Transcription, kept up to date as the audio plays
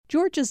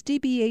Georgia's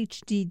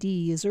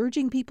DBHDD is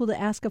urging people to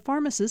ask a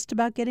pharmacist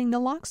about getting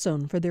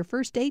naloxone for their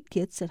first aid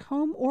kits at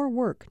home or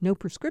work. No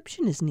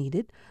prescription is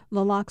needed.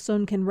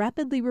 Naloxone can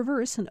rapidly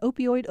reverse an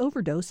opioid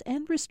overdose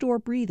and restore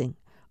breathing.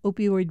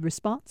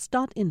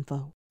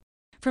 Opioidresponse.info.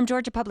 From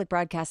Georgia Public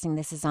Broadcasting,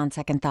 this is On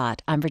Second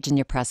Thought. I'm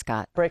Virginia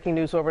Prescott. Breaking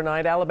news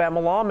overnight, Alabama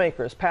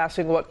lawmakers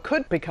passing what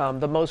could become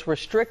the most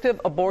restrictive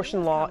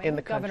abortion law in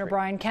the country. Governor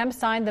Brian Kemp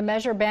signed the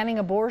measure banning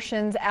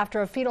abortions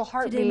after a fetal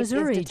heartbeat Today,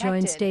 Missouri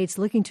joined states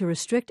looking to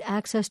restrict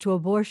access to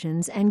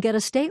abortions and get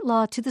a state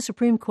law to the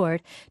Supreme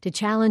Court to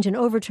challenge and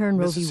overturn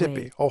Roe v. Wade.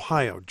 Mississippi,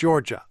 Ohio,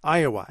 Georgia,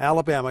 Iowa,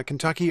 Alabama,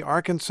 Kentucky,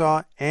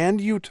 Arkansas, and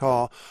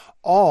Utah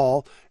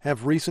all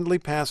have recently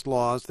passed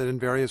laws that in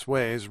various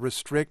ways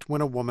restrict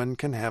when a woman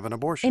can have an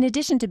abortion. In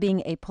addition to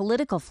being a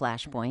political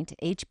flashpoint,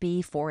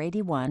 HB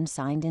 481,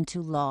 signed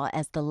into law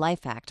as the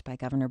Life Act by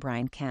Governor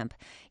Brian Kemp,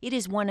 it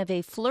is one of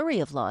a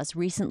flurry of laws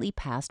recently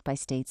passed by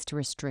states to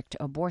restrict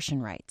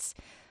abortion rights.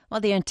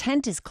 While the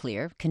intent is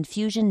clear,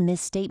 confusion,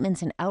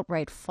 misstatements, and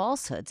outright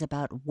falsehoods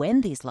about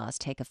when these laws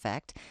take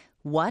effect,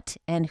 what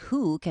and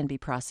who can be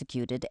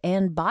prosecuted,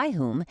 and by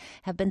whom,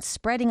 have been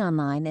spreading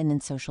online and in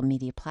social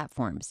media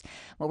platforms.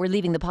 Well, we're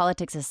leaving the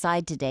politics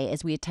aside today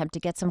as we attempt to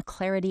get some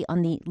clarity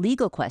on the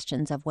legal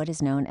questions of what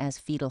is known as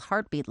fetal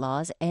heartbeat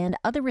laws and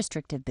other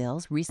restrictive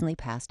bills recently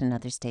passed in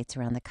other states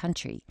around the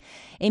country.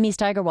 Amy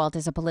Steigerwalt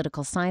is a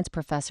political science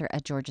professor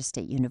at Georgia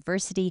State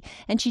University,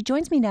 and she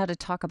joins me now to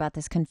talk about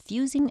this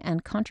confusing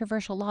and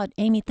controversial law.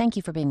 Amy, thank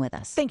you for being with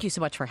us. Thank you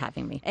so much for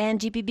having me. And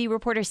GPB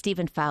reporter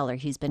Stephen Fowler,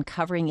 who's been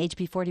covering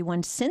HB 41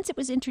 since it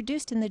was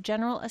introduced in the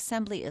General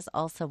Assembly, is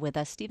also with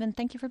us. Stephen,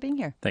 thank you for being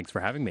here. Thanks for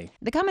having me.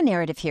 The common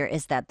narrative here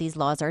is that these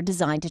laws are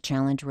designed to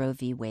challenge Roe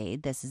v.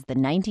 Wade. This is the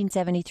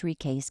 1973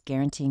 case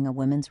guaranteeing a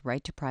woman's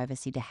right to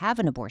privacy to have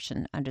an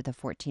abortion under the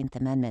 14th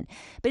Amendment.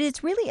 But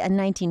it's really a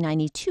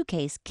 1992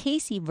 case,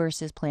 Casey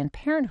versus Planned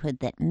Parenthood,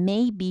 that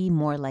may be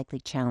more likely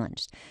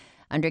challenged.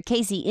 Under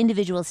Casey,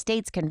 individual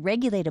states can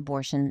regulate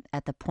abortion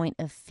at the point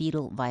of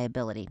fetal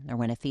viability, or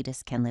when a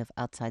fetus can live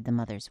outside the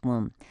mother's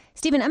womb.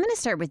 Stephen, I'm going to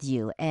start with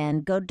you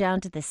and go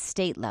down to the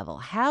state level.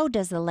 How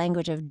does the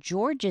language of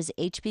Georgia's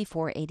HB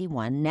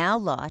 481, now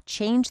law,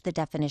 change the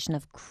definition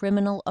of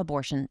criminal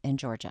abortion in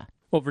Georgia?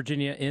 Well,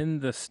 Virginia, in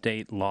the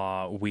state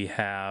law, we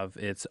have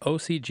it's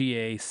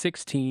OCGA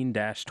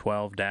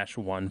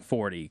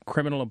 16-12-140,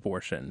 criminal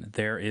abortion.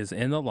 There is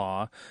in the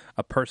law,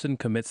 a person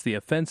commits the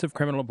offense of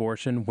criminal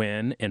abortion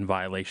when, in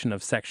violation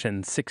of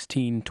Section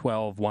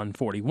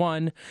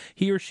 16-12-141,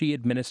 he or she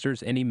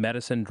administers any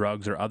medicine,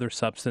 drugs, or other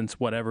substance,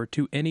 whatever,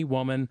 to any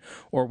woman,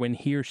 or when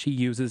he or she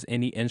uses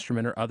any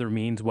instrument or other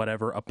means,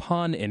 whatever,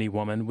 upon any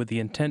woman with the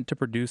intent to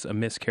produce a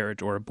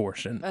miscarriage or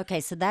abortion. Okay,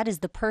 so that is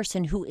the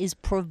person who is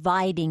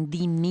providing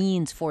the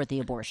means for the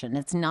abortion.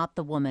 It's not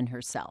the woman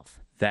herself.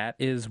 That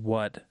is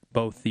what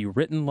both the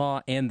written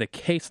law and the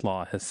case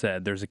law has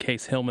said. There's a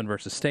case, Hillman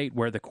versus State,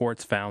 where the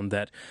courts found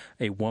that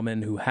a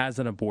woman who has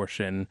an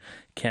abortion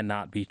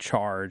cannot be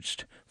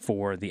charged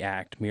for the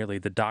act, merely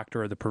the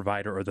doctor or the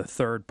provider or the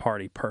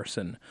third-party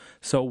person.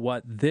 So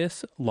what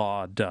this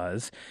law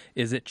does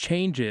is it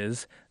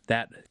changes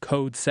that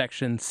code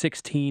section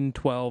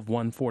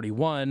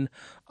 16-12-141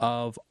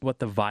 of what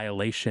the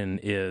violation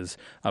is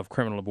of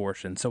criminal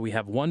abortion. So we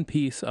have one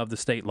piece of the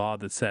state law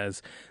that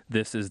says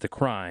this is the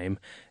crime,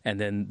 and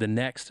then the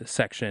next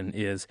section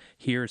is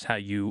here's how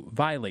you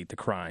violate the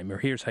crime, or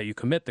here's how you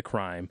commit the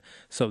crime.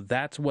 So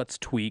that's what's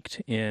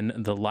tweaked in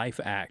the Life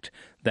Act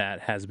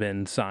that has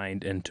been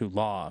signed into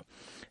law.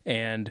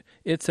 And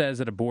it says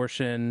that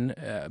abortion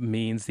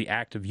means the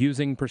act of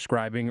using,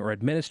 prescribing, or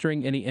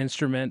administering any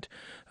instrument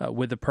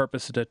with the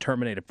purpose to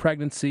terminate a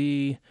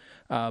pregnancy,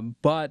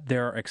 but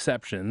there are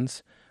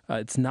exceptions.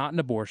 It's not an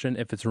abortion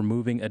if it's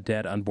removing a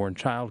dead unborn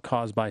child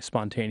caused by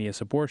spontaneous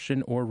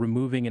abortion or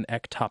removing an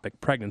ectopic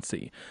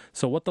pregnancy.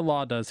 So what the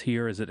law does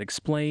here is it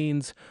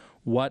explains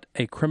what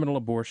a criminal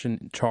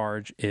abortion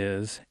charge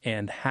is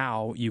and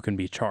how you can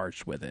be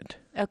charged with it.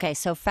 Okay,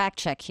 so fact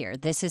check here.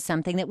 This is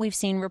something that we've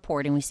seen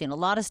reporting. We've seen a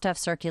lot of stuff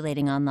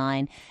circulating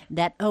online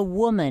that a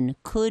woman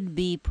could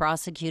be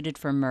prosecuted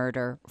for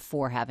murder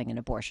for having an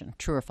abortion.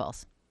 True or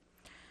false?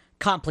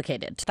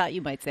 Complicated. Thought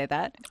you might say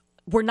that.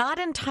 We're not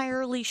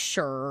entirely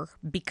sure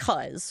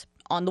because,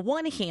 on the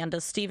one hand,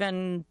 as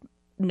Stephen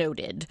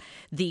noted,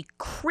 the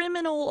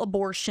criminal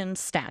abortion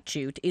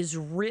statute is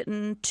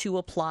written to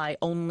apply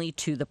only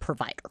to the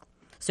provider.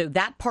 So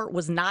that part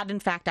was not,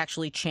 in fact,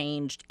 actually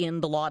changed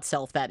in the law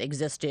itself that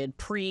existed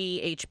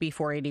pre-HB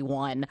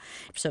 481.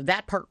 So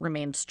that part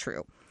remains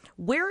true.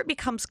 Where it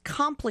becomes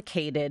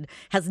complicated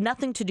has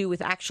nothing to do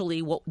with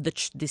actually what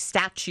the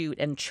statute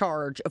and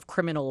charge of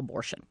criminal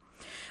abortion.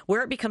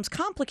 Where it becomes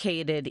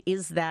complicated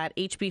is that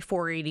HB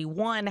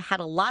 481 had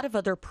a lot of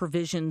other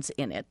provisions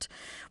in it.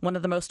 One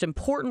of the most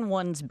important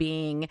ones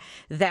being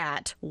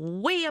that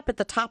way up at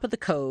the top of the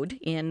code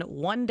in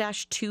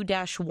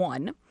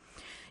 1-2-1,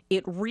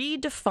 it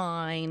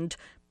redefined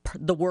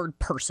the word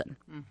person.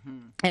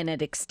 And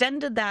it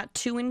extended that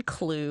to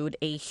include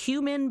a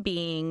human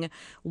being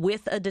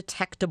with a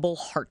detectable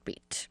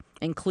heartbeat.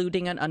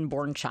 including an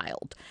unborn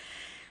child.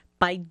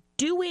 By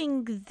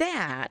doing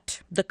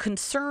that, the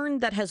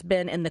concern that has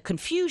been and the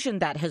confusion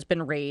that has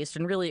been raised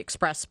and really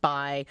expressed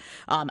by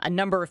a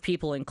number of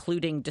people,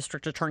 including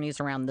district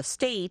attorneys around the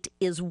state,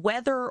 is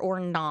whether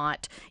or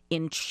not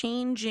in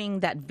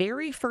changing that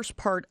very first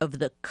part of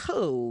the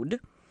code,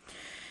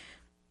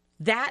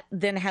 that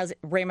then has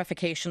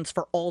ramifications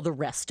for all the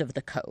rest of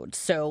the code.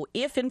 So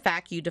if, in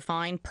fact, you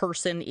define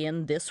person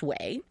in this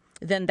way,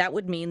 then that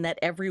would mean that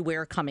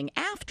everywhere coming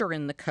after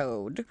in the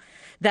code,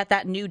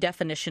 that new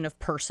definition of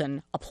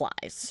person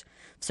applies.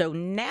 So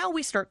now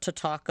we start to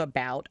talk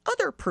about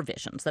other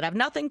provisions that have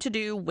nothing to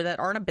do with that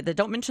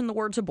don't mention the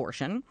words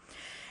abortion,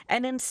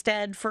 and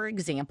instead, for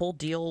example,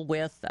 deal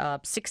with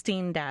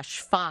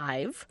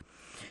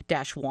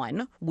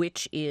 16-5-1,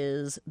 which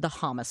is the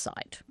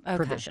homicide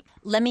provision.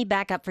 Let me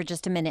back up for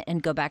just a minute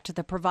and go back to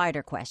the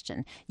provider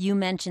question. You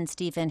mentioned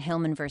Stephen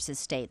Hillman versus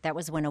State. That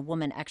was when a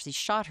woman actually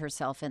shot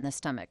herself in the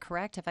stomach,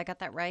 correct? Have I got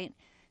that right?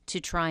 To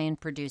try and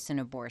produce an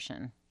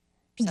abortion.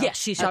 Yes,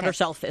 she shot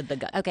herself in the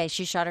gut. Okay,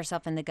 she shot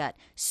herself in the gut.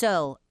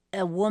 So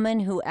a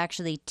woman who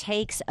actually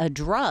takes a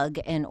drug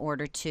in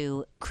order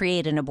to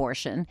create an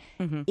abortion,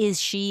 is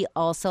she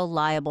also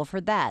liable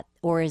for that?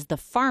 Or is the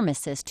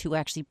pharmacist who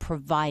actually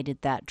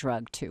provided that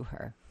drug to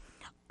her?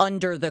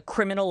 Under the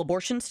criminal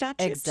abortion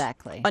statute?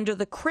 Exactly. Under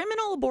the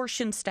criminal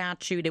abortion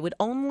statute, it would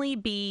only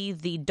be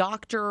the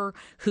doctor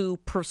who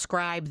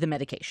prescribed the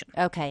medication.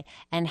 Okay.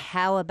 And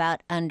how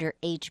about under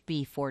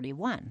HB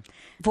 481?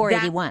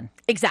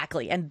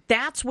 Exactly. And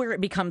that's where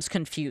it becomes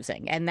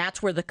confusing. And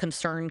that's where the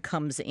concern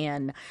comes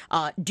in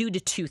due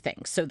to two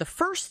things. So the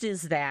first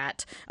is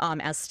that,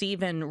 as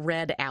Stephen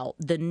read out,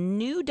 the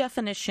new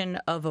definition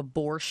of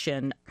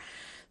abortion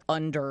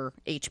under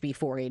HB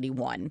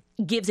 481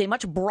 gives a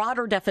much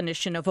broader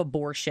definition of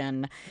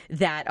abortion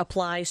that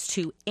applies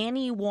to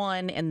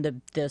anyone,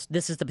 and this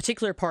is the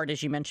particular part,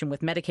 as you mentioned,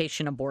 with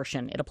medication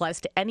abortion. It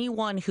applies to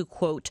anyone who,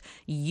 quote,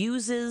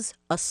 uses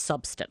a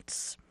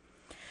substance.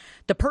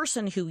 The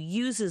person who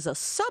uses a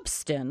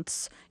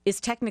substance is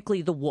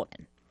technically the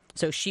woman.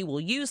 So she will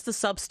use the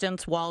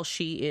substance while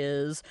she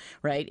is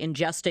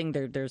ingesting.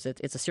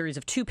 It's a series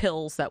of 2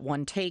 pills that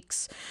one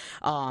takes.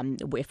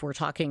 If we're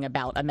talking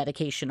about a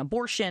medication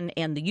abortion,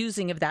 and the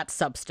using of that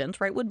substance,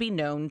 would be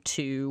known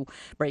to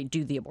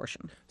do the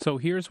abortion. So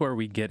here's where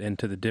we get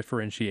into the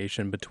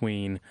differentiation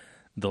between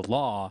the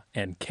law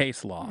and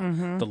case law.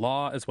 The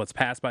law is what's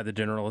passed by the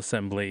General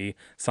Assembly,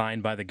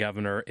 signed by the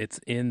governor. It's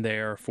in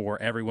there for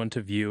everyone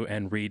to view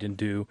and read and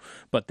do.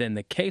 But then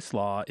the case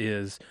law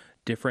is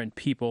different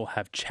people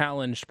have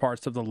challenged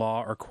parts of the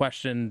law or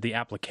questioned the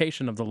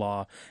application of the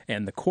law,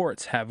 and the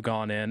courts have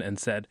gone in and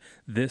said,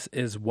 this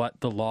is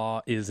what the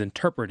law is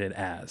interpreted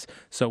as.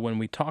 So when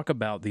we talk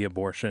about the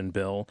abortion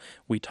bill,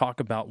 we talk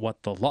about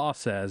what the law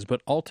says,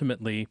 but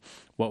ultimately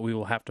what we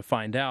will have to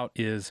find out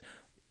is,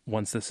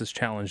 once this is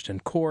challenged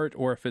in court,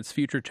 or if it's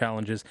future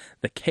challenges,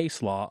 the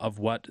case law of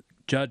what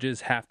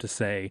judges have to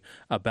say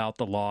about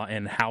the law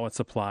and how it's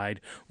applied,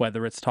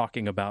 whether it's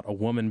talking about a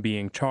woman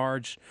being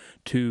charged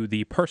to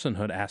the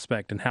personhood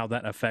aspect and how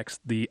that affects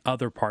the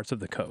other parts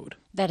of the code.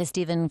 That is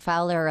Stephen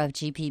Fowler of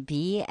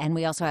GPB, and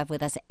we also have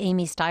with us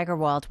Amy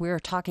Steigerwalt. We're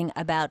talking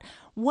about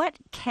what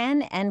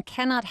can and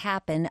cannot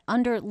happen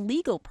under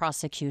legal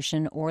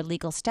prosecution or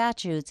legal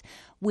statutes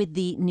with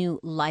the new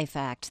Life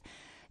Act,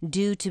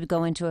 due to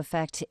go into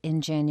effect in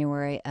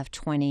January of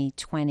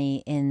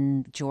 2020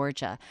 in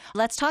Georgia.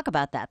 Let's talk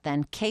about that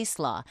then. Case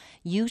law.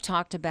 You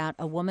talked about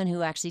a woman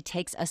who actually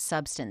takes a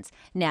substance.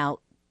 Now,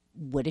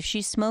 what if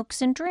she smokes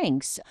and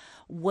drinks?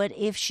 What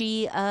if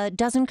she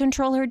doesn't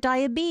control her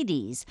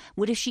diabetes?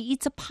 What if she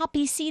eats a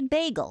poppy seed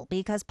bagel?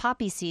 Because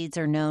poppy seeds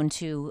are known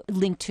to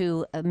link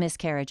to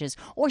miscarriages.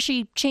 Or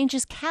she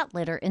changes cat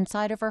litter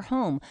inside of her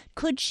home.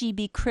 Could she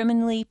be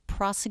criminally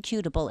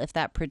prosecutable if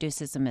that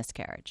produces a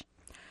miscarriage?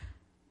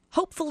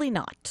 Hopefully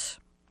not.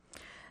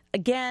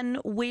 Again,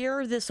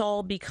 where this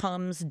all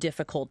becomes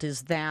difficult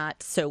is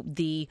that, so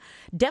the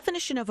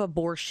definition of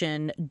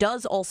abortion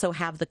does also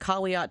have the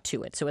caveat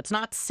to it. So it's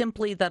not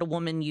simply that a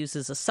woman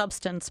uses a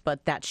substance,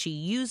 but that she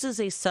uses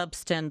a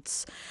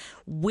substance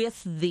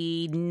with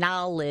the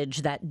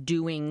knowledge that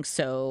doing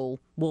so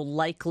will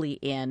likely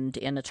end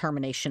in a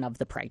termination of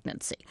the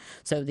pregnancy.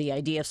 So the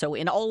idea, so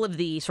in all of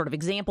the sort of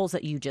examples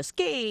that you just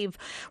gave,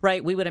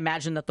 we would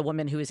imagine that the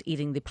woman who is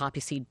eating the poppy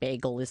seed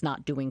bagel is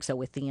not doing so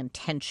with the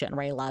intention,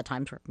 A lot of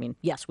times,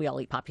 yes, we all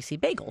eat poppy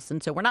seed bagels.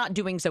 And so we're not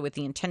doing so with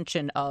the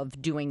intention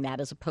of doing that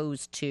as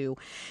opposed to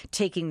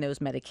taking those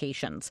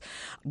medications.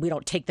 We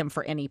don't take them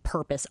for any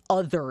purpose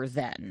other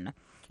than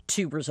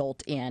to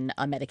result in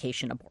a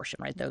medication abortion,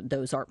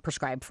 Those aren't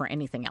prescribed for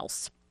anything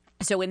else.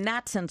 So in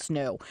that sense,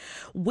 no.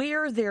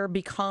 Where there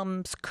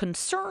becomes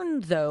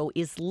concern, though,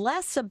 is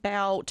less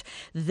about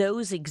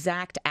those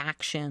exact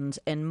actions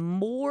and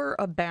more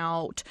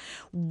about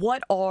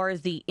what are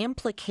the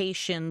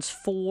implications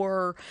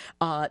for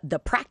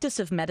the practice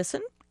of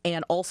medicine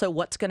and also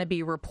what's going to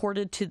be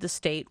reported to the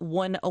state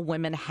when a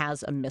woman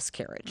has a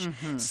miscarriage.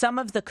 Some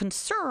of the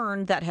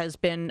concern that has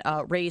been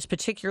raised,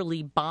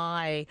 particularly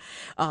by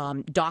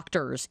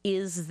doctors,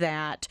 is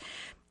that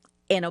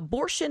an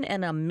abortion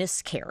and a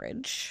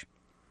miscarriage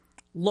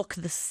look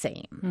the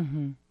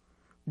same.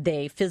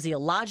 They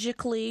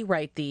physiologically,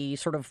 right, the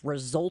sort of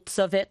results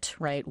of it,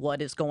 right,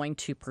 what is going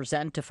to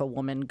present if a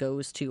woman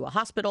goes to a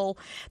hospital,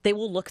 they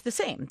will look the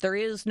same. There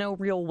is no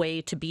real way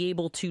to be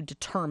able to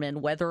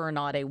determine whether or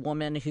not a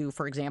woman who,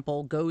 for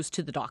example, goes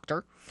to the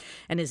doctor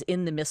and is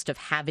in the midst of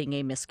having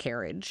a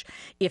miscarriage,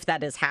 if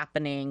that is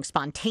happening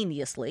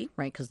spontaneously,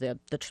 right, because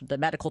the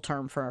medical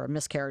term for a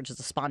miscarriage is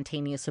a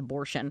spontaneous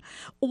abortion,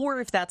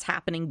 or if that's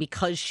happening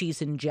because she's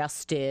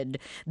ingested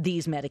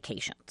these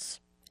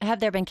medications. Have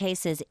there been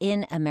cases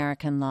in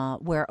American law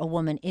where a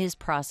woman is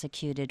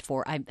prosecuted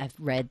for, I've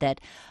read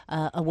that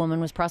a woman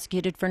was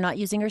prosecuted for not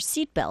using her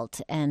seatbelt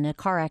and a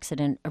car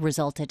accident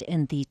resulted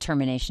in the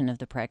termination of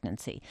the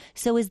pregnancy.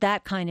 So is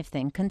that kind of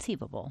thing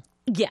conceivable?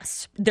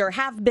 Yes, there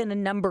have been a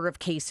number of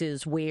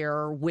cases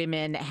where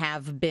women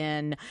have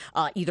been,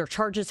 either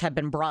charges have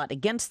been brought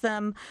against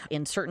them.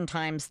 In certain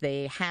times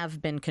they have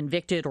been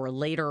convicted, or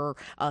later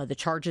the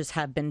charges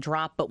have been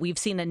dropped. But we've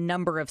seen a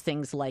number of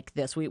things like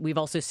this. We've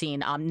also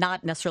seen,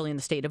 not necessarily in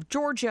the state of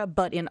Georgia,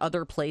 but in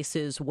other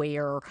places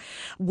where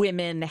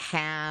women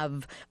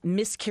have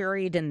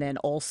miscarried. And then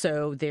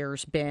also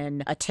there's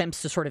been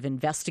attempts to sort of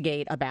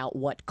investigate about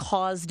what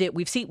caused it.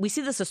 We see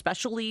this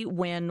especially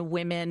when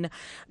women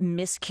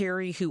miscarry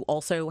who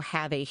also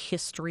have a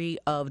history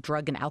of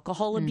drug and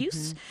alcohol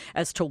abuse,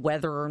 as to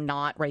whether or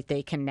not, right,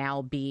 they can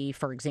now be,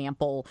 for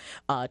example,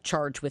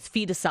 charged with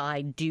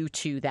feticide due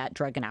to that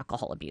drug and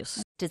alcohol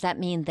abuse. Does that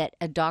mean that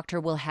a doctor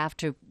will have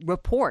to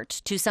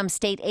report to some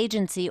state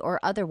agency or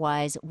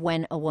otherwise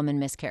when a woman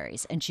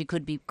miscarries, and she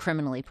could be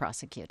criminally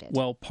prosecuted?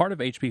 Well, part of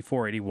HB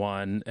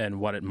 481 and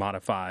what it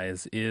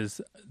modifies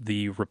is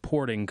the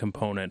reporting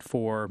component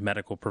for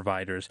medical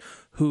providers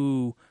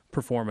who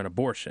perform an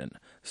abortion.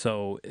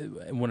 So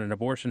when an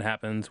abortion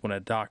happens, when a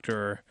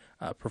doctor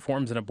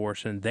performs an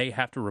abortion, they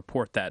have to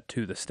report that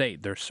to the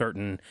state. There's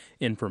certain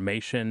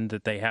information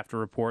that they have to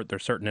report.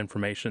 There's certain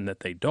information that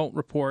they don't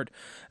report.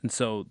 And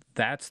so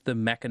that's the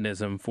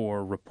mechanism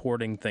for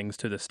reporting things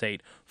to the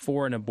state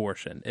for an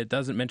abortion. It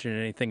doesn't mention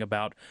anything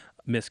about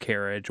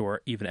miscarriage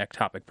or even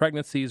ectopic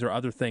pregnancies or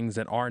other things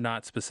that are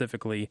not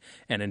specifically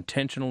and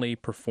intentionally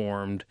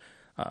performed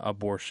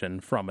abortion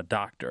from a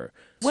doctor.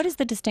 What is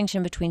the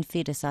distinction between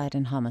feticide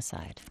and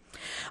homicide?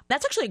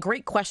 That's actually a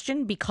great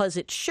question, because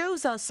it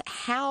shows us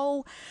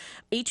how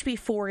HB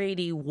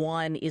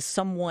 481 is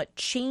somewhat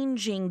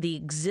changing the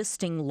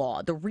existing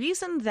law. The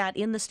reason that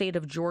in the state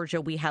of Georgia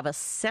we have a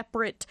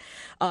separate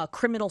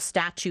criminal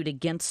statute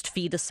against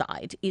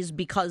feticide is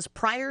because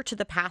prior to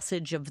the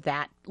passage of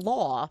that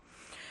law,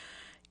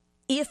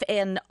 if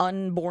an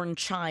unborn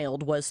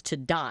child was to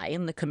die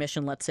in the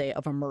commission, let's say,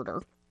 of a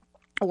murder,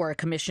 or a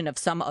commission of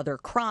some other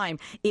crime,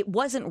 it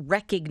wasn't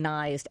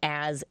recognized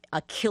as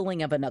a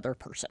killing of another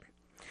person,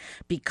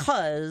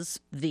 because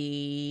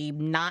the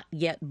not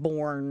yet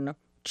born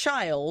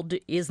child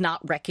is not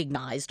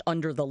recognized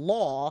under the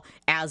law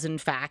as, in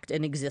fact,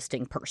 an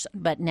existing person.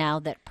 But now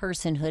that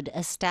personhood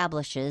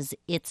establishes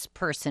its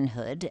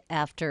personhood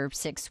after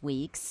 6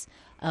 weeks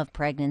of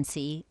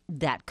pregnancy,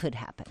 that could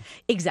happen.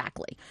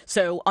 Exactly.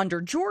 So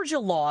under Georgia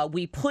law,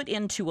 we put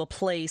into a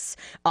place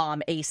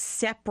a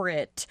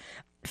separate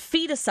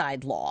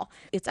feticide law.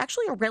 It's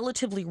actually a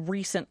relatively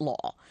recent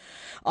law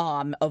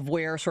of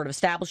where sort of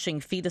establishing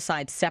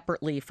feticide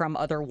separately from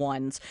other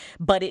ones.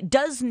 But it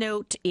does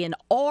note in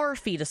our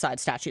feticide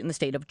statute in the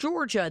state of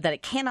Georgia that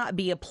it cannot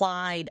be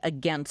applied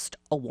against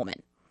a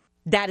woman.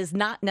 That is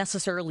not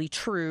necessarily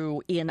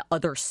true in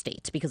other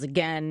states because,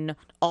 again,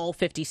 all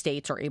 50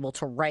 states are able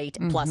to write,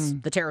 plus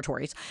the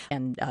territories,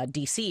 and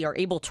D.C. are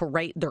able to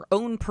write their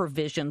own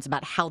provisions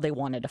about how they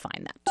want to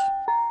define that.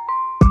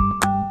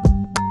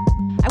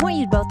 I want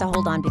you both to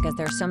hold on because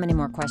there are so many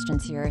more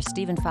questions here.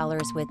 Stephen Fowler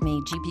is with me,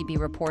 GPB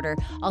reporter.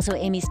 Also,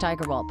 Amy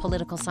Steigerwald,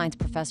 political science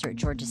professor at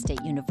Georgia State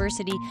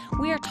University.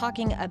 We are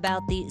talking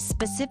about the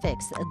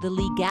specifics, the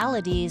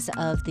legalities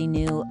of the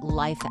new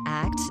Life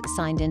Act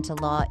signed into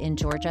law in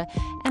Georgia,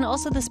 and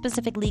also the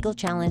specific legal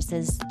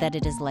challenges that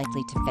it is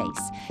likely to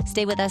face.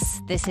 Stay with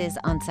us. This is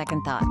On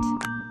Second Thought.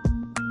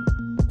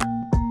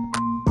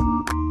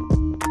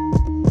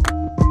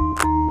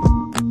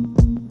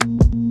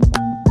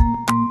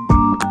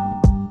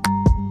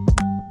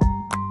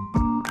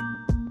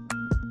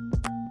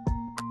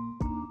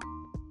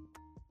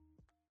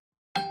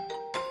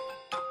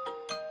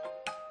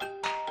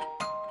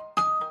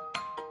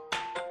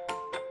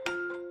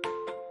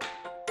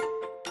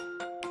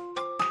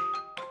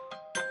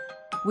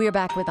 We are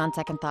back with On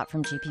Second Thought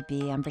from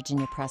GPB. I'm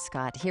Virginia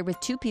Prescott, here with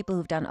two people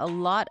who've done a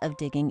lot of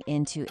digging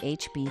into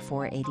HB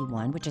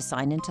 481, which is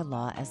signed into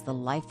law as the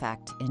Life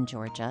Act in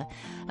Georgia,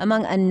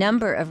 among a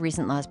number of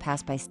recent laws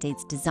passed by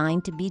states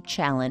designed to be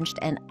challenged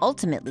and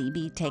ultimately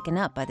be taken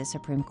up by the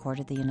Supreme Court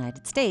of the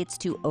United States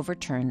to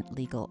overturn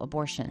legal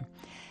abortion.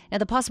 Now,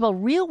 the possible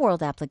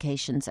real-world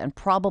applications and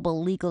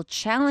probable legal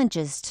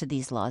challenges to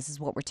these laws is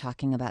what we're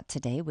talking about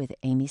today with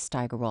Amy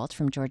Steigerwalt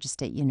from Georgia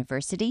State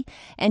University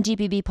and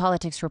GPB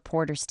politics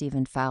reporter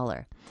Stephen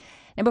Fowler.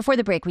 And before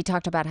the break, we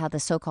talked about how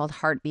the so-called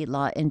heartbeat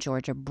law in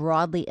Georgia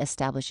broadly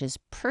establishes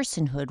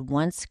personhood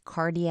once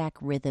cardiac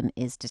rhythm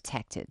is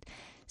detected.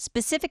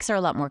 Specifics are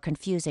a lot more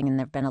confusing, and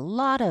there have been a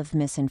lot of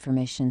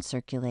misinformation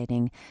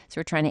circulating. So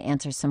we're trying to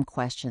answer some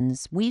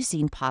questions we've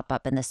seen pop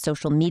up in the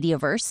social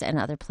media-verse and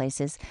other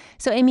places.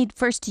 So, Amy,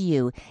 first to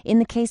you. In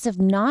the case of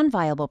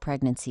non-viable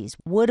pregnancies,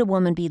 would a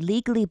woman be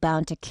legally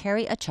bound to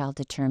carry a child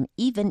to term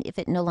even if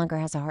it no longer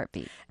has a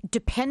heartbeat?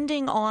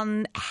 Depending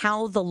on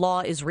how the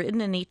law is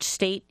written in each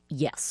state,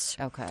 yes.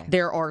 Okay.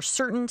 There are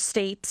certain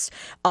states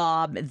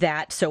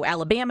so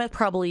Alabama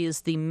probably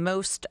is the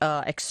most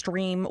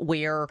extreme,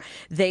 where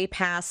they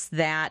pass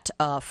that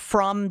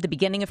from the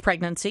beginning of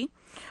pregnancy,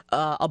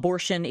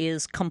 abortion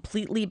is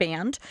completely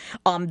banned.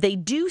 They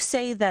do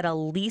say that a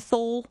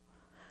lethal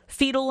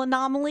fetal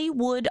anomaly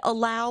would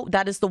allow,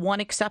 that is the one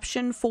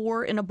exception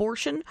for an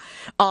abortion.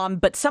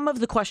 But some of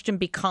the question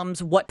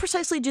becomes, what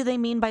precisely do they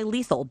mean by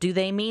lethal? Do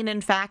they mean,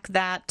 in fact,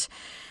 that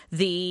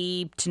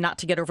not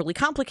to get overly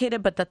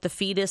complicated, but that the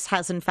fetus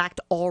has in fact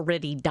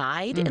already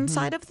died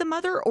inside of the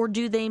mother? Or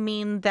do they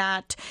mean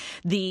that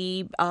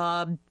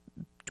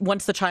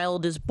once the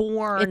child is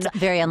born, it's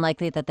very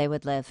unlikely that they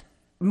would live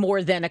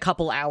more than a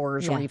couple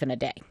hours or even a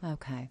day?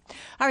 Okay.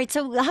 All right.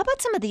 So how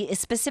about some of the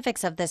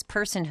specifics of this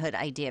personhood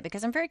idea?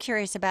 Because I'm very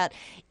curious about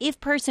if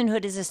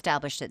personhood is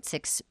established at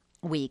 6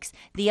 weeks,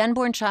 the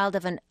unborn child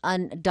of an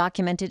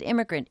undocumented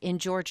immigrant in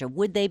Georgia,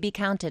 would they be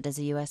counted as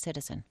a U.S.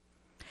 citizen?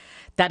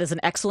 That is an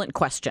excellent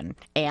question.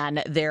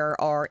 And there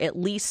are at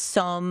least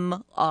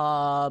some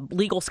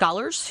legal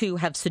scholars who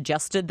have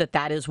suggested that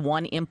that is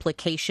one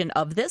implication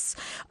of this.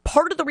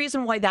 Part of the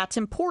reason why that's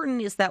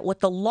important is that what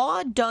the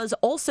law does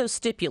also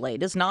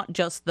stipulate is not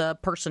just the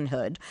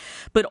personhood,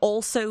 but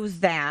also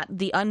that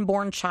the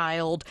unborn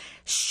child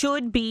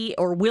should be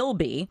or will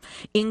be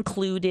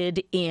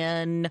included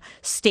in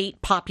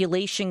state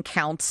population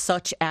counts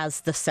such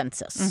as the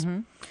census.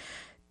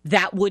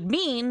 That would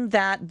mean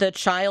that the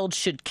child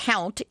should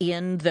count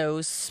in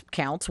those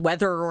counts,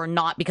 whether or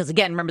not, because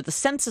again, remember, the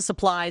census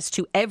applies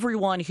to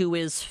everyone who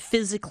is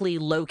physically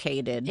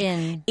located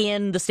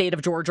in the state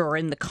of Georgia or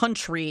in the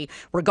country,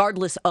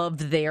 regardless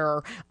of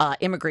their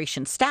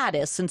immigration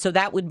status. And so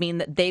that would mean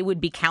that they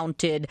would be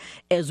counted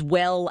as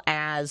well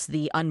as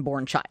the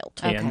unborn child.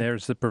 Okay. And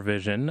there's the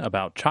provision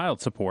about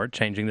child support,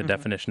 changing the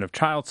definition of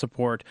child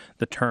support.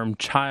 The term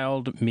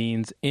child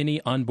means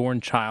any unborn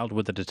child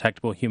with a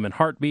detectable human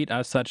heartbeat.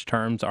 As such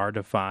terms are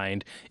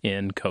defined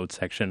in Code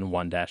Section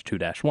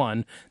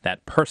 1-2-1,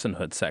 that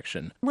personhood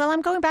section. Well,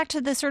 I'm going back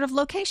to the sort of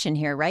location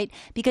here, right?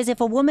 Because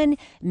if a woman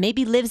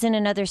maybe lives in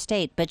another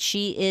state, but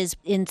she is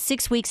in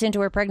 6 weeks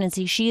into her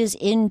pregnancy, she is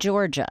in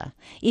Georgia.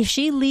 If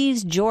she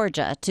leaves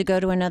Georgia to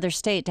go to another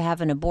state to have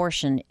an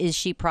abortion, is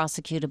she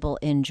prosecutable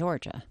in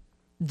Georgia?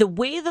 The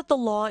way that the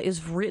law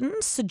is written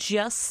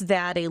suggests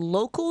that a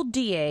local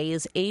DA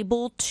is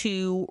able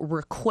to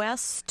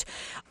request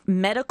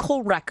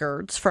medical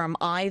records from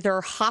either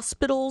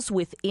hospitals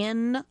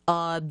within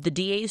the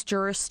DA's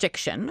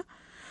jurisdiction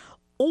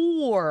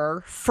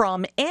or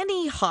from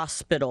any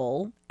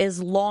hospital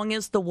as long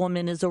as the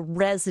woman is a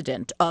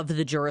resident of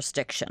the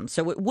jurisdiction.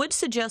 So it would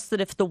suggest that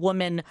if the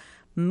woman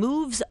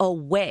moves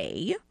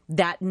away,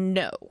 that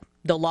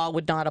the law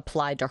would not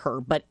apply to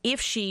her. But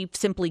if she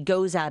simply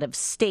goes out of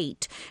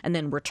state and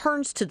then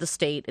returns to the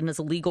state and is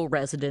a legal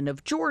resident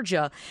of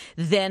Georgia,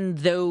 then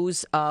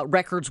those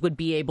records would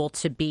be able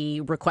to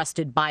be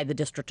requested by the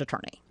district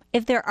attorney.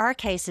 If there are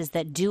cases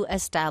that do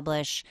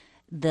establish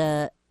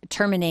the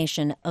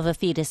termination of a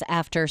fetus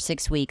after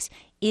 6 weeks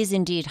is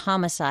indeed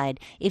homicide,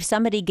 if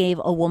somebody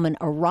gave a woman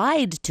a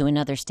ride to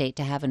another state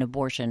to have an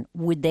abortion,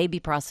 would they be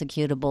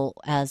prosecutable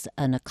as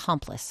an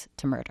accomplice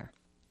to murder?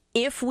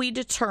 If we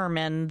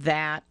determine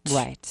that...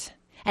 Right.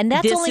 And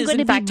that's only going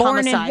to be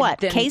born in what?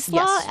 Case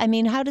law? Yes. I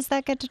mean, how does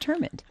that get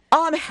determined?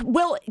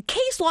 Well,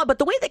 case law, but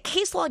the way that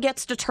case law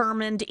gets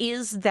determined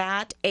is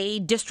that a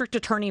district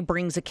attorney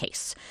brings a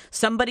case.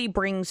 Somebody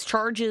brings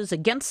charges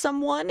against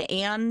someone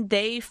and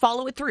they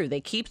follow it through.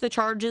 They keep the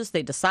charges,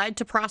 they decide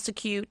to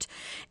prosecute,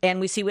 and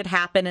we see what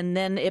happened, and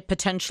then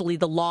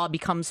the law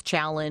becomes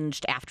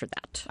challenged after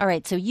that. All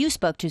right, so you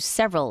spoke to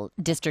several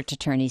district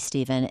attorneys,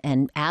 Stephen,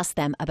 and asked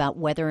them about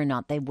whether or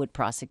not they would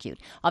prosecute.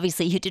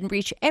 Obviously, you didn't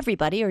reach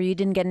everybody or you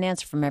didn't get an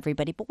answer from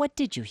everybody, but what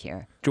did you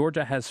hear?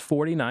 Georgia has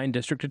 49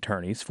 district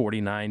attorneys,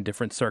 49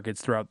 different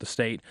circuits throughout the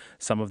state.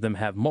 Some of them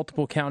have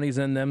multiple counties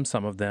in them.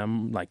 Some of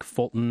them, like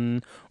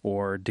Fulton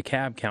or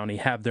DeKalb County,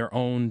 have their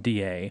own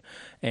DA.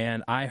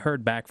 And I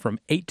heard back from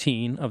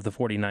 18 of the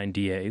 49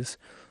 DAs.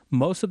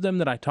 Most of them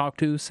that I talked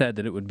to said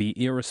that it would be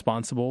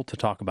irresponsible to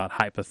talk about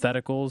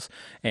hypotheticals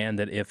and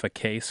that if a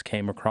case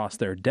came across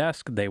their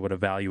desk, they would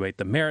evaluate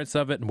the merits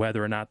of it and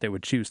whether or not they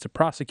would choose to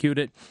prosecute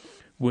it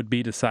would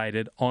be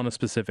decided on a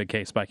specific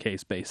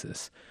case-by-case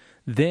basis.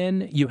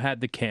 Then you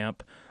had the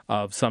camp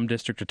of some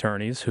district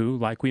attorneys who,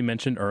 like we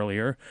mentioned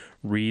earlier,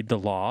 read the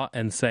law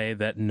and say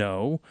that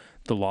no,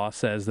 the law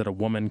says that a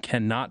woman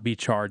cannot be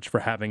charged for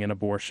having an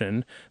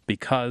abortion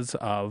because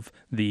of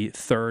the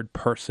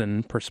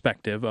third-person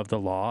perspective of the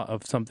law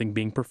of something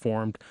being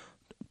performed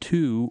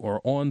to or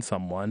on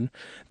someone.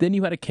 Then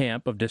you had a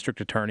camp of district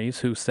attorneys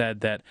who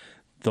said that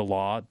the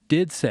law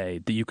did say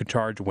that you could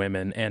charge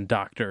women and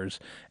doctors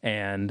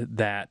and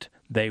that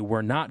they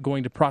were not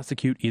going to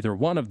prosecute either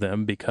one of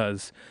them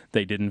because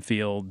they didn't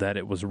feel that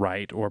it was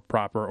right or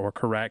proper or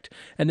correct.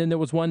 And then there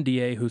was one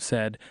DA who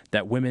said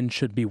that women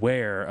should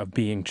beware of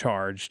being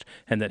charged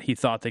and that he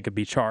thought they could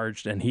be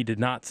charged, and he did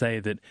not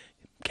say that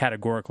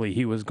categorically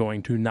he was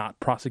going to not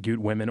prosecute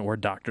women or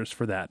doctors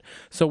for that.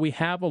 So we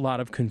have a lot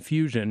of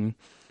confusion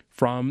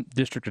from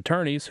district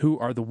attorneys who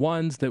are the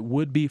ones that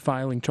would be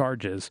filing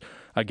charges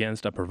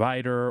against a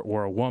provider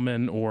or a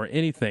woman or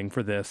anything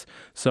for this.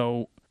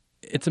 So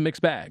it's a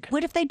mixed bag.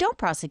 What if they don't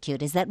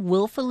prosecute? Is that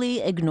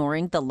willfully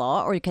ignoring the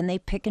law, or can they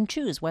pick and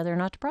choose whether or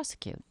not to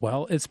prosecute?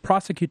 Well, it's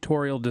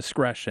prosecutorial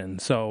discretion.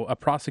 So a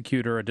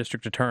prosecutor, a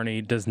district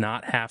attorney, does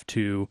not have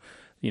to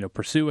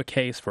pursue a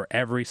case for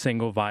every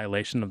single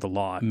violation of the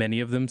law. Many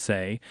of them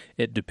say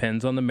it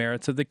depends on the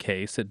merits of the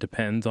case, it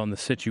depends on the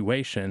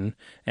situation,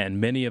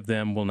 and many of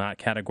them will not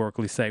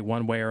categorically say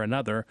one way or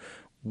another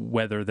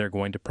whether they're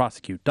going to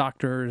prosecute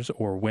doctors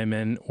or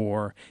women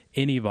or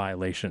any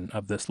violation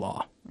of this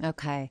law.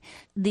 Okay.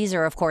 These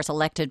are, of course,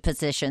 elected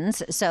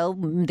positions, so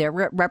they're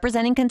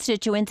representing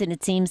constituents, and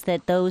it seems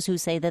that those who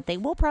say that they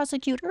will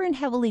prosecute are in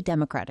heavily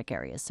Democratic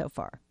areas so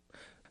far.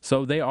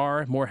 So they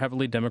are more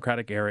heavily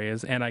Democratic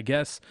areas, and I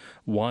guess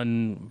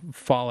one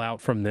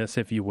fallout from this,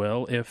 if you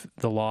will, if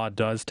the law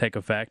does take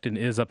effect and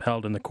is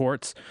upheld in the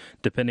courts,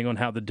 depending on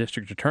how the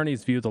district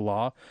attorneys view the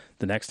law,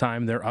 the next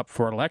time they're up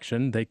for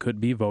election, they could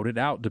be voted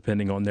out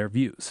depending on their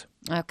views.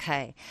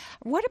 Okay.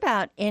 What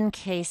about in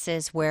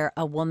cases where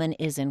a woman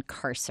is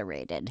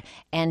incarcerated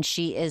and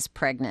she is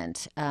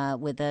pregnant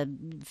with a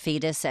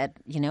fetus at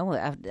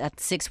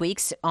 6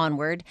 weeks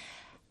onward?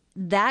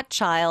 That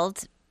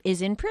child is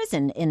in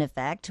prison, in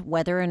effect,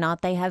 whether or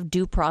not they have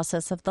due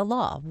process of the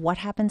law. What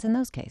happens in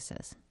those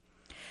cases?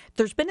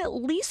 There's been at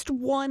least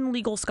one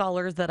legal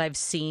scholar that I've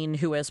seen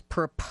who has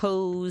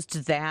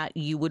proposed that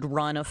you would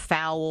run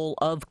afoul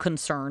of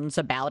concerns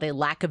about a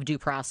lack of due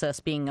process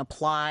being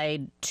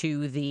applied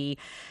to the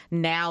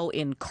now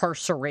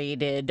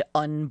incarcerated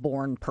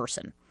unborn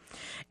person.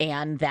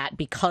 And that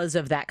because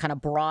of that kind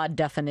of broad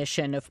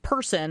definition of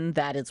person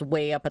that is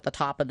way up at the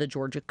top of the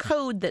Georgia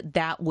Code,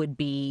 that would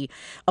be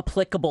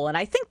applicable. And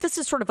I think this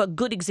is sort of a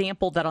good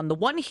example that on the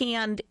one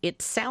hand,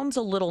 it sounds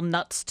a little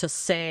nuts to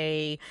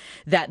say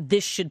that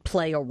this should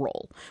play a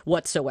role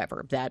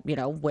whatsoever, that,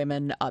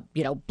 women,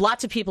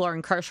 lots of people are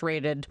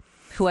incarcerated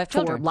who have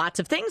children, for lots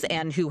of things,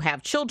 and who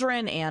have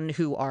children and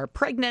who are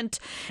pregnant.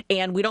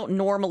 And we don't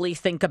normally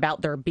think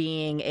about there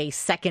being a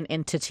second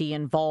entity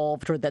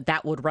involved or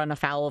that would run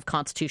afoul of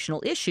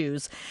constitutional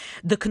issues.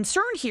 The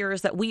concern here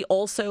is that we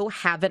also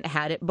haven't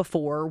had it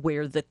before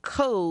where the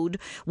code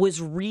was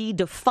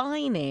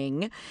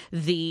redefining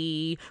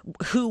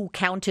who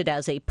counted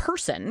as a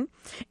person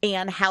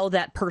and how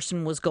that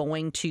person was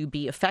going to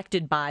be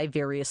affected by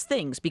various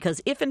things.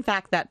 Because if in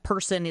fact that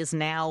person is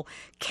now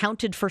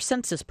counted for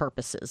census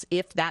purposes,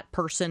 if that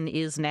person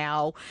is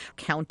now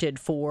counted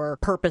for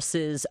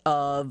purposes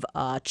of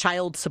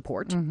child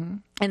support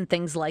and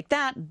things like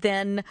that,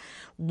 then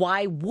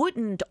why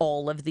wouldn't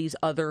all of these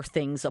other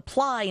things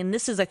apply? And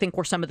this is, I think,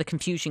 where some of the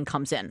confusion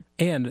comes in.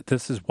 And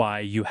this is why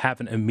you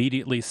haven't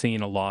immediately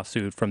seen a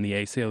lawsuit from the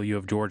ACLU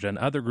of Georgia and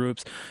other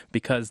groups,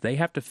 because they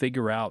have to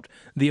figure out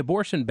the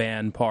abortion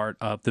ban part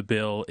of the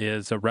bill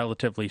is a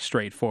relatively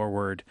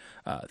straightforward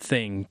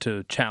thing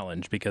to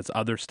challenge because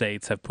other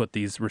states have put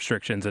these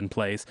restrictions in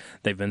place.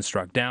 They've been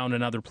struck down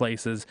in other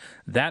places.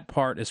 That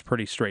part is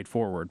pretty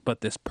straightforward.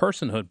 But this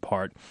personhood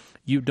part,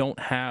 you don't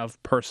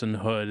have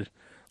personhood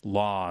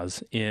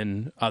laws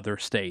in other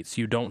states.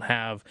 You don't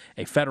have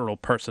a federal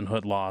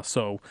personhood law.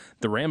 So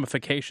the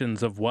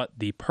ramifications of what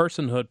the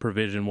personhood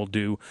provision will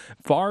do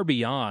far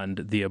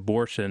beyond the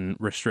abortion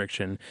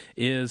restriction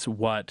is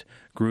what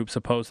groups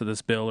opposed to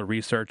this bill are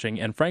researching,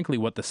 and frankly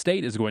what the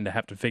state is going to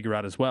have to figure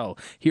out as well.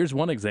 Here's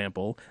one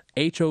example: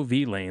 HOV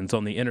lanes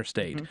on the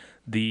interstate.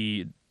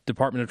 The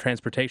Department of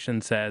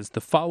Transportation says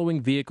the following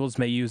vehicles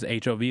may use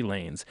HOV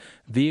lanes: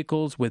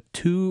 vehicles with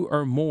 2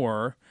 or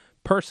more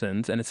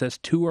persons, and it says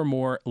 2 or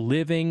more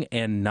living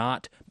and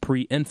not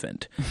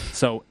pre-infant.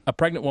 So a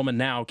pregnant woman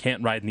now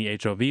can't ride in the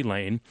HOV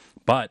lane,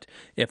 but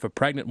if a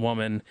pregnant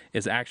woman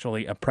is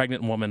actually a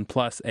pregnant woman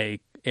plus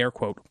a air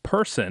quote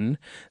person,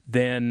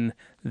 then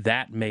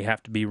that may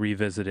have to be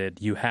revisited.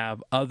 You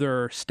have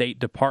other state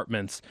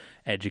departments,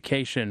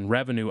 education,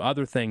 revenue,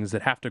 other things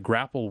that have to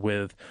grapple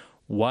with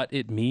what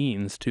it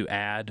means to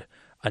add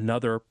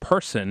another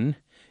person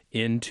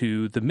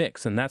into the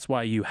mix. And that's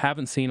why you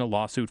haven't seen a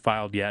lawsuit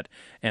filed yet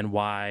and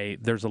why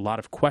there's a lot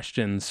of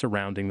questions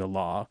surrounding the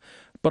law.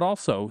 But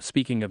also,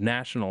 speaking of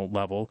national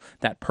level,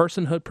 that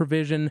personhood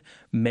provision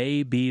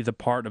may be the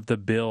part of the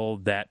bill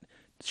that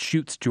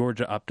shoots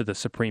Georgia up to the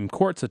Supreme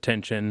Court's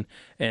attention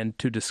and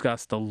to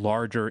discuss the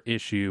larger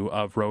issue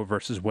of Roe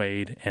versus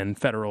Wade and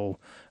federal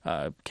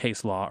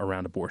case law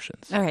around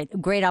abortions. All right.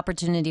 Great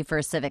opportunity for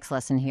a civics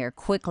lesson here.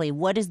 Quickly,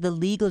 what is the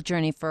legal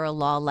journey for a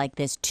law like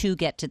this to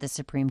get to the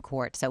Supreme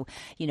Court? So,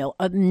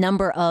 a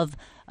number of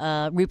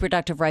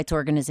reproductive rights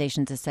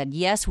organizations have said,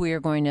 yes, we are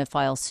going to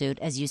file suit.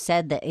 As you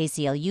said, the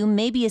ACLU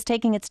maybe is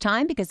taking its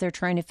time because they're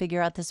trying to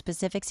figure out the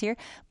specifics here.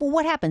 But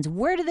what happens?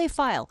 Where do they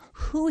file?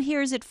 Who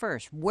hears it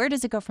first? Where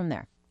does it go from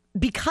there?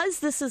 Because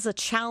this is a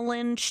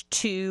challenge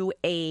to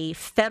a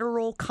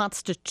federal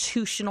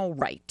constitutional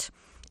right,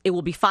 it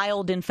will be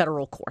filed in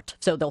federal court.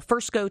 So they'll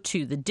first go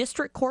to the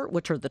district court,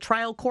 which are the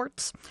trial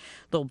courts.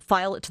 They'll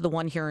file it to the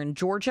one here in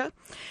Georgia.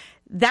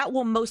 That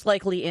will most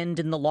likely end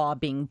in the law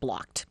being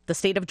blocked. The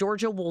state of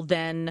Georgia will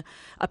then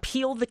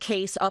appeal the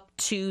case up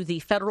to the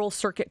Federal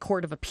Circuit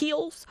Court of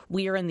Appeals.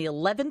 We are in the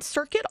 11th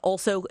Circuit,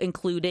 also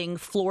including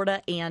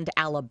Florida and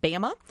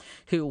Alabama,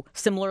 who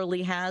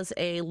similarly has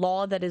a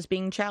law that is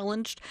being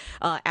challenged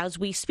as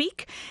we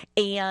speak.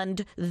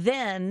 And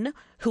then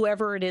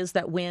whoever it is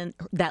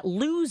that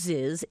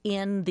loses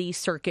in the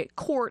circuit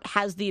court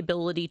has the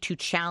ability to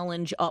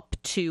challenge up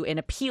to and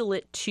appeal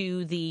it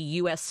to the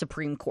U.S.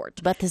 Supreme Court.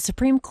 But the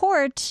Supreme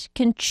Court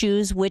can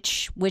choose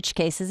which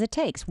cases it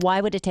takes. Why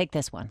would it take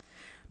this one?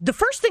 The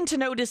first thing to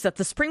note is that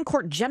the Supreme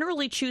Court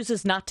generally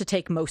chooses not to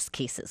take most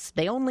cases.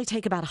 They only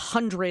take about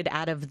 100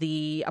 out of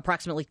the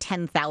approximately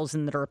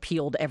 10,000 that are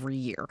appealed every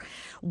year.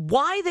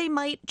 Why they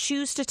might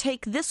choose to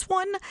take this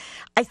one,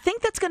 I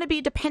think that's going to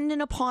be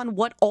dependent upon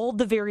what all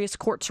the various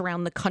courts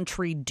around the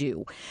country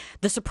do.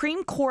 The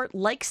Supreme Court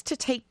likes to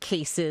take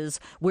cases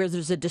where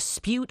there's a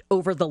dispute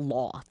over the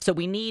law. So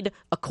we need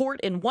a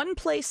court in one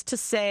place to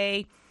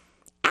say,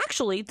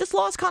 actually, this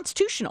law is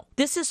constitutional.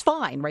 This is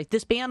fine, right?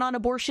 This ban on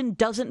abortion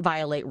doesn't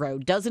violate Roe,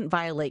 doesn't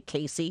violate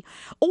Casey,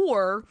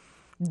 or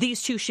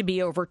these two should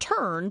be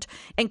overturned,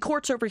 and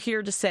courts over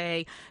here to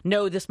say,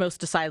 no, this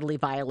most decidedly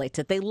violates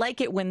it. They like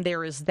it when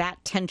there is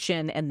that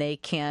tension and they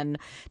can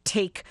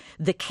take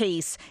the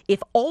case.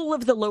 If all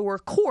of the lower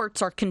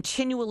courts are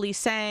continually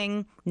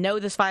saying, no,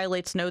 this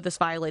violates, no, this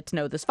violates,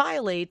 no, this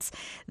violates,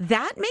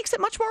 that makes it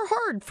much more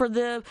hard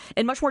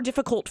and much more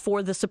difficult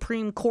for the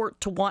Supreme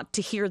Court to want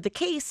to hear the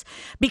case,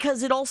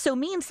 because it also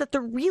means that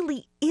there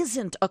really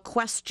isn't a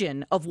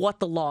question of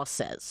what the law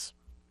says.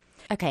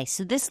 Okay,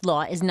 so this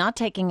law is not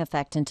taking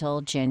effect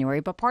until January,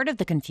 but part of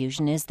the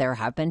confusion is there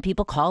have been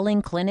people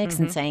calling clinics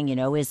and saying,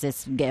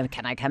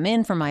 can I come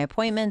in for my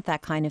appointment,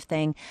 that kind of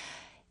thing.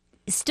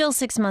 Still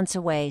 6 months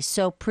away,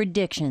 so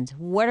predictions.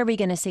 What are we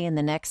going to see in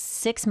the next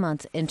 6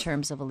 months in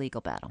terms of a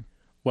legal battle?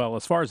 Well,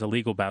 as far as the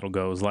legal battle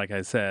goes, like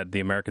I said,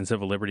 the American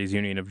Civil Liberties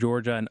Union of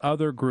Georgia and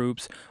other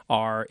groups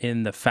are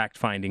in the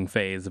fact-finding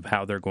phase of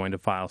how they're going to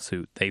file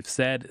suit. They've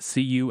said,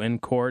 see you in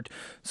court,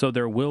 so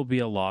there will be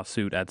a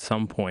lawsuit at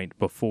some point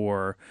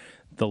before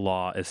the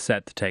law is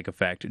set to take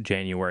effect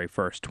January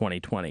 1st,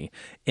 2020.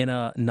 In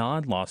a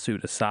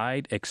non-lawsuit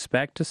aside,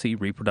 expect to see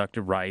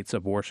reproductive rights,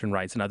 abortion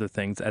rights, and other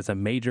things as a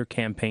major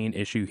campaign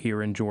issue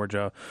here in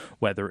Georgia,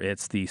 whether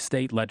it's the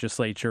state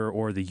legislature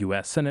or the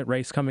U.S. Senate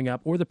race coming up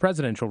or the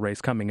presidential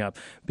race coming up,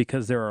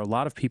 because there are a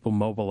lot of people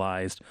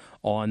mobilized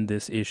on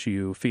this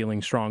issue,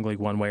 feeling strongly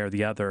one way or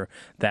the other,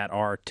 that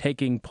are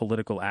taking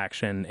political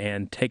action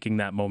and taking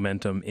that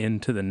momentum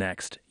into the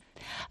next.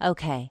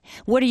 Okay.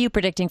 What are you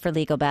predicting for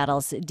legal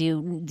battles? Do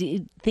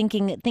you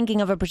thinking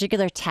of a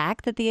particular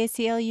tack that the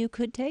ACLU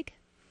could take?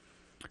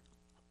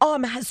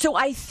 So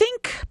I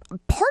think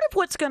part of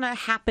what's going to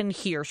happen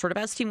here, sort of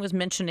as Steve was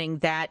mentioning,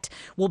 that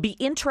will be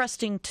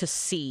interesting to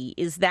see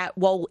is that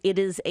while it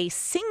is a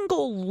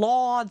single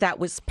law that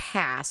was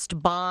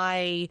passed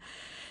by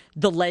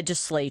the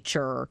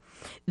legislature,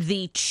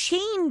 the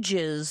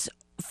changes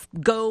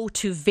go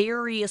to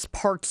various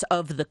parts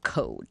of the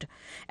code.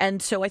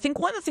 And so I think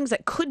one of the things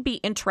that could be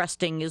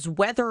interesting is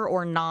whether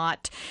or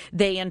not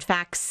they in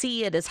fact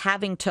see it as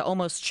having to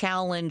almost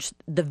challenge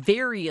the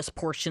various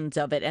portions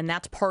of it. And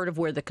that's part of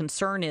where the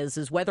concern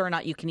is whether or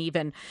not you can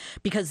even,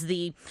 because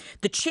the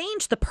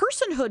change, the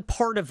personhood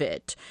part of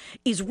it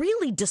is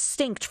really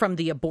distinct from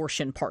the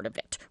abortion part of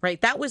it,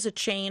 right? That was a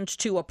change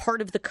to a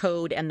part of the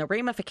code and the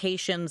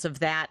ramifications of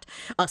that.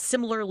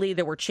 Similarly,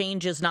 there were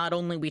changes, not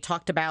only we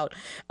talked about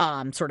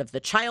sort of the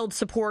child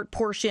support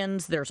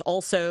portions. There's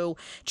also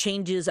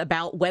changes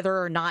about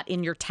whether or not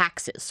in your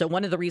taxes. So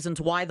one of the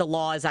reasons why the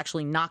law is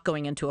actually not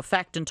going into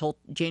effect until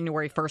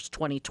January 1st,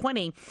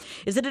 2020,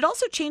 is that it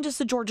also changes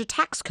the Georgia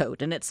tax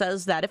code. And it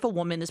says that if a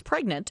woman is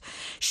pregnant,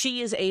 she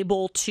is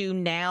able to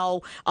now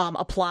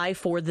apply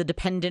for the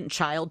dependent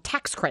child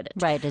tax credit.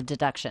 Right, a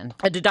deduction.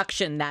 A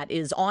deduction that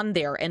is on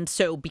there. And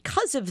so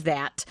because of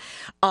that,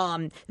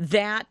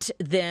 that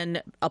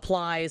then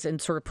applies and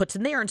sort of puts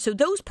in there. And so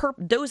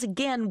those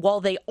again, while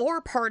while they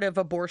are part of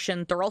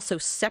abortion, they're also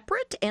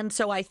separate. And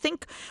so I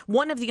think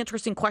one of the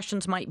interesting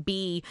questions might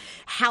be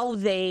how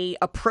they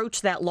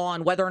approach that law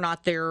and whether or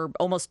not they're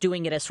almost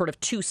doing it as sort of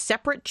two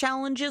separate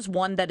challenges,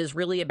 one that is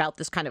really about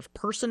this kind of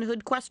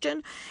personhood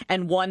question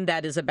and one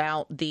that is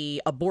about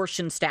the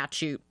abortion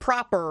statute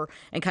proper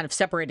and kind of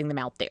separating them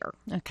out there.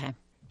 Okay.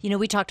 You know,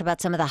 we talked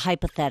about some of the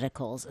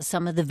hypotheticals,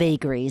 some of the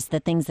vagaries, the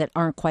things that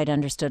aren't quite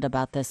understood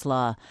about this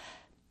law.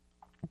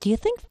 Do you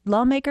think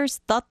lawmakers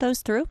thought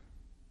those through?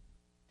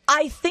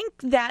 I think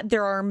that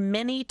there are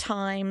many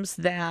times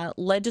that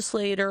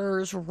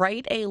legislators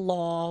write a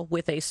law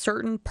with a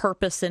certain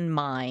purpose in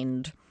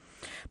mind,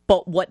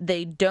 but what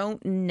they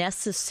don't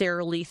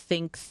necessarily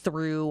think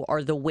through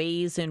are the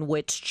ways in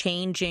which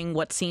changing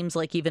what seems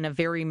like even a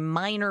very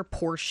minor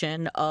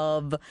portion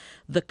of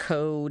the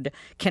code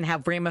can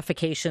have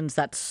ramifications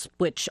that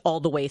switch all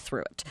the way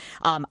through it.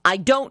 I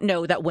don't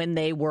know that when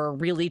they were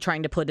really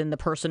trying to put in the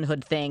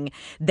personhood thing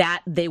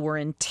that they were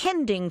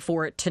intending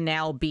for it to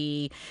now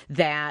be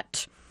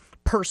that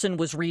person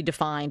was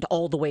redefined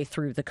all the way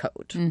through the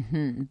code.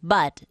 Mm-hmm.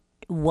 But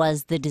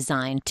was the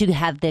design to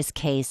have this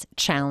case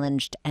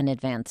challenged and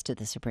advanced to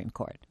the Supreme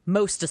Court?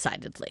 Most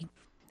decidedly.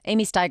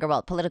 Amy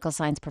Steigerwalt, political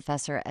science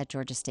professor at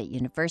Georgia State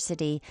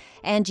University,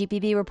 and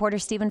GPB reporter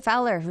Stephen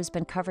Fowler, who's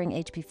been covering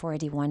HB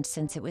 481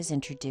 since it was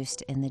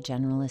introduced in the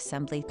General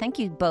Assembly. Thank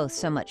you both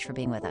so much for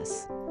being with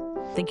us.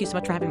 Thank you so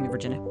much for having me,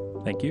 Virginia.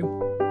 Thank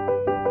you.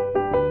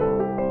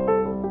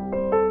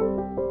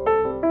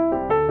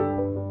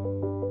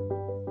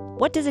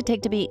 What does it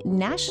take to be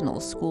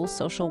National School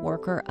Social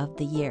Worker of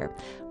the Year?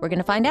 We're going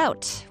to find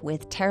out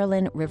with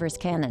Teralyn Rivers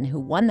Cannon, who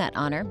won that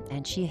honor,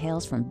 and she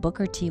hails from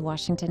Booker T.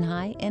 Washington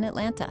High in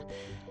Atlanta.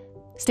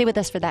 Stay with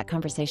us for that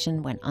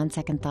conversation when On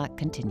Second Thought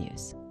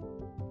continues.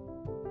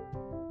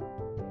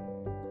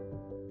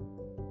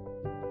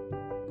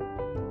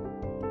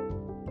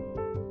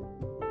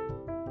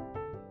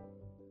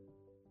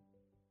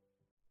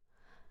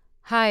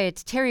 Hi,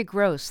 it's Terry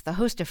Gross, the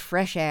host of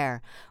Fresh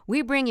Air.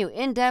 We bring you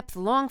in-depth,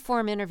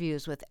 long-form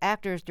interviews with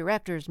actors,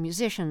 directors,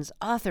 musicians,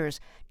 authors,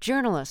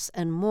 journalists,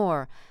 and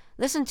more.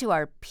 Listen to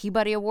our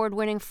Peabody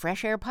Award-winning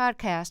Fresh Air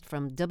podcast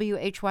from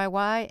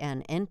WHYY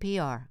and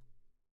NPR.